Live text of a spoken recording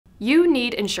You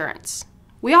need insurance.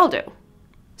 We all do.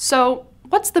 So,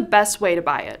 what's the best way to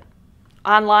buy it?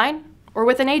 Online or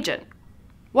with an agent?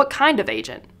 What kind of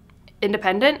agent?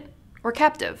 Independent or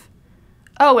captive?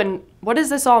 Oh, and what does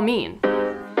this all mean?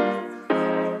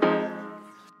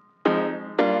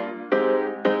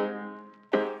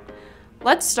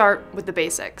 Let's start with the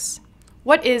basics.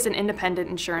 What is an independent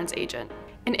insurance agent?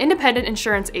 An independent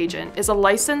insurance agent is a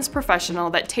licensed professional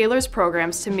that tailors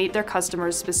programs to meet their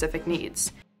customers' specific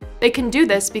needs. They can do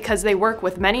this because they work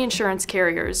with many insurance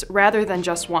carriers rather than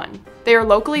just one. They are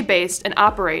locally based and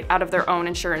operate out of their own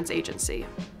insurance agency.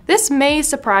 This may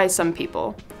surprise some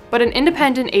people, but an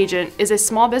independent agent is a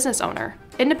small business owner.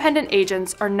 Independent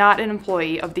agents are not an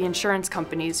employee of the insurance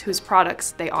companies whose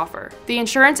products they offer. The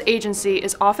insurance agency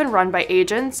is often run by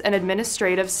agents and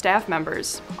administrative staff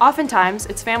members. Oftentimes,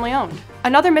 it's family-owned.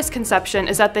 Another misconception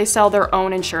is that they sell their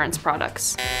own insurance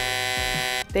products.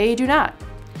 They do not.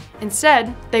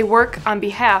 Instead, they work on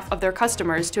behalf of their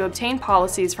customers to obtain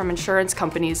policies from insurance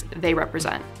companies they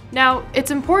represent. Now, it's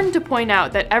important to point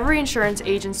out that every insurance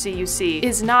agency you see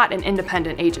is not an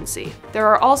independent agency. There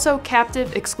are also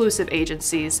captive exclusive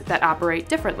agencies that operate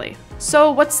differently.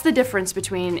 So what's the difference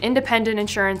between independent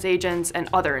insurance agents and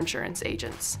other insurance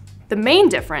agents? The main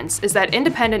difference is that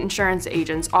independent insurance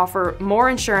agents offer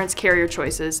more insurance carrier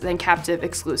choices than captive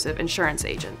exclusive insurance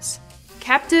agents.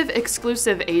 Captive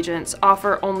exclusive agents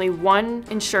offer only one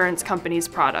insurance company's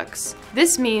products.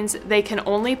 This means they can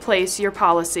only place your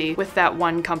policy with that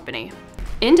one company.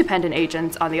 Independent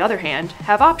agents, on the other hand,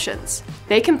 have options.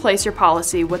 They can place your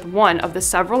policy with one of the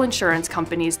several insurance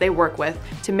companies they work with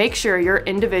to make sure your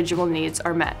individual needs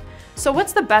are met. So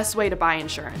what's the best way to buy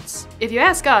insurance? If you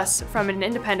ask us, from an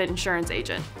independent insurance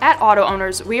agent, at Auto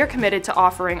Owners, we are committed to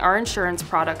offering our insurance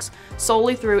products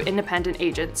solely through independent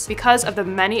agents because of the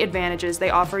many advantages they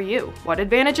offer you. What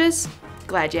advantages?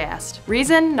 Glad you asked.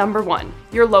 Reason number 1,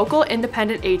 your local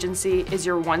independent agency is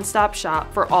your one-stop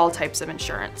shop for all types of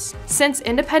insurance. Since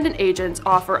independent agents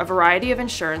offer a variety of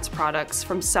insurance products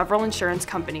from several insurance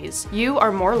companies, you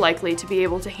are more likely to be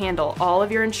able to handle all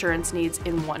of your insurance needs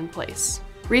in one place.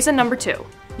 Reason number 2,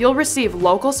 you'll receive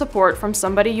local support from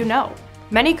somebody you know.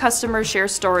 Many customers share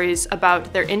stories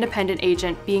about their independent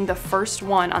agent being the first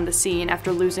one on the scene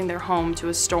after losing their home to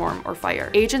a storm or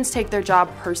fire. Agents take their job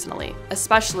personally,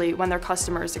 especially when their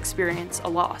customers experience a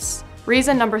loss.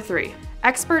 Reason number 3,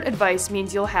 expert advice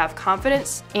means you'll have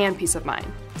confidence and peace of mind.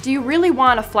 Do you really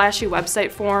want a flashy website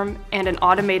form and an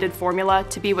automated formula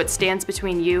to be what stands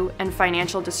between you and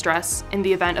financial distress in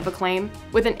the event of a claim?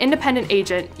 With an independent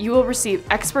agent, you will receive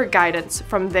expert guidance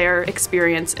from their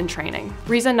experience and training.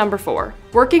 Reason number 4,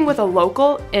 working with a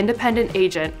local independent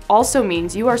agent also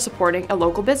means you are supporting a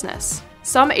local business.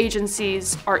 Some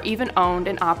agencies are even owned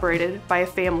and operated by a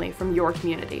family from your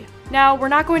community. Now, we're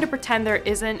not going to pretend there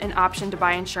isn't an option to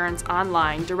buy insurance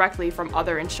online directly from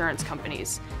other insurance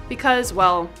companies, because,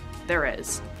 well, there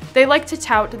is. They like to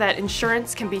tout that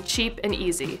insurance can be cheap and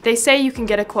easy. They say you can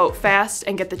get a quote fast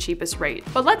and get the cheapest rate.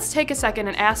 But let's take a second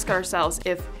and ask ourselves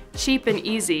if cheap and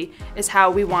easy is how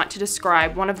we want to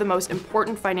describe one of the most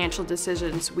important financial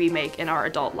decisions we make in our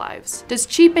adult lives. Does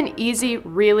cheap and easy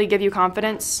really give you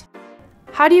confidence?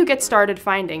 How do you get started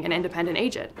finding an independent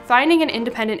agent? Finding an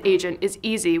independent agent is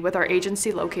easy with our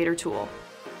agency locator tool.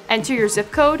 Enter your zip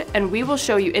code and we will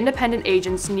show you independent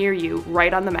agents near you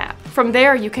right on the map. From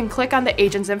there, you can click on the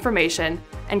agent's information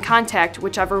and contact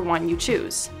whichever one you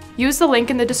choose. Use the link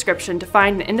in the description to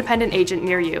find an independent agent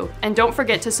near you, and don't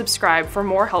forget to subscribe for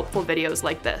more helpful videos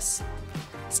like this.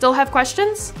 Still have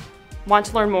questions? Want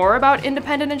to learn more about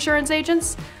independent insurance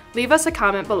agents? Leave us a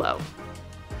comment below.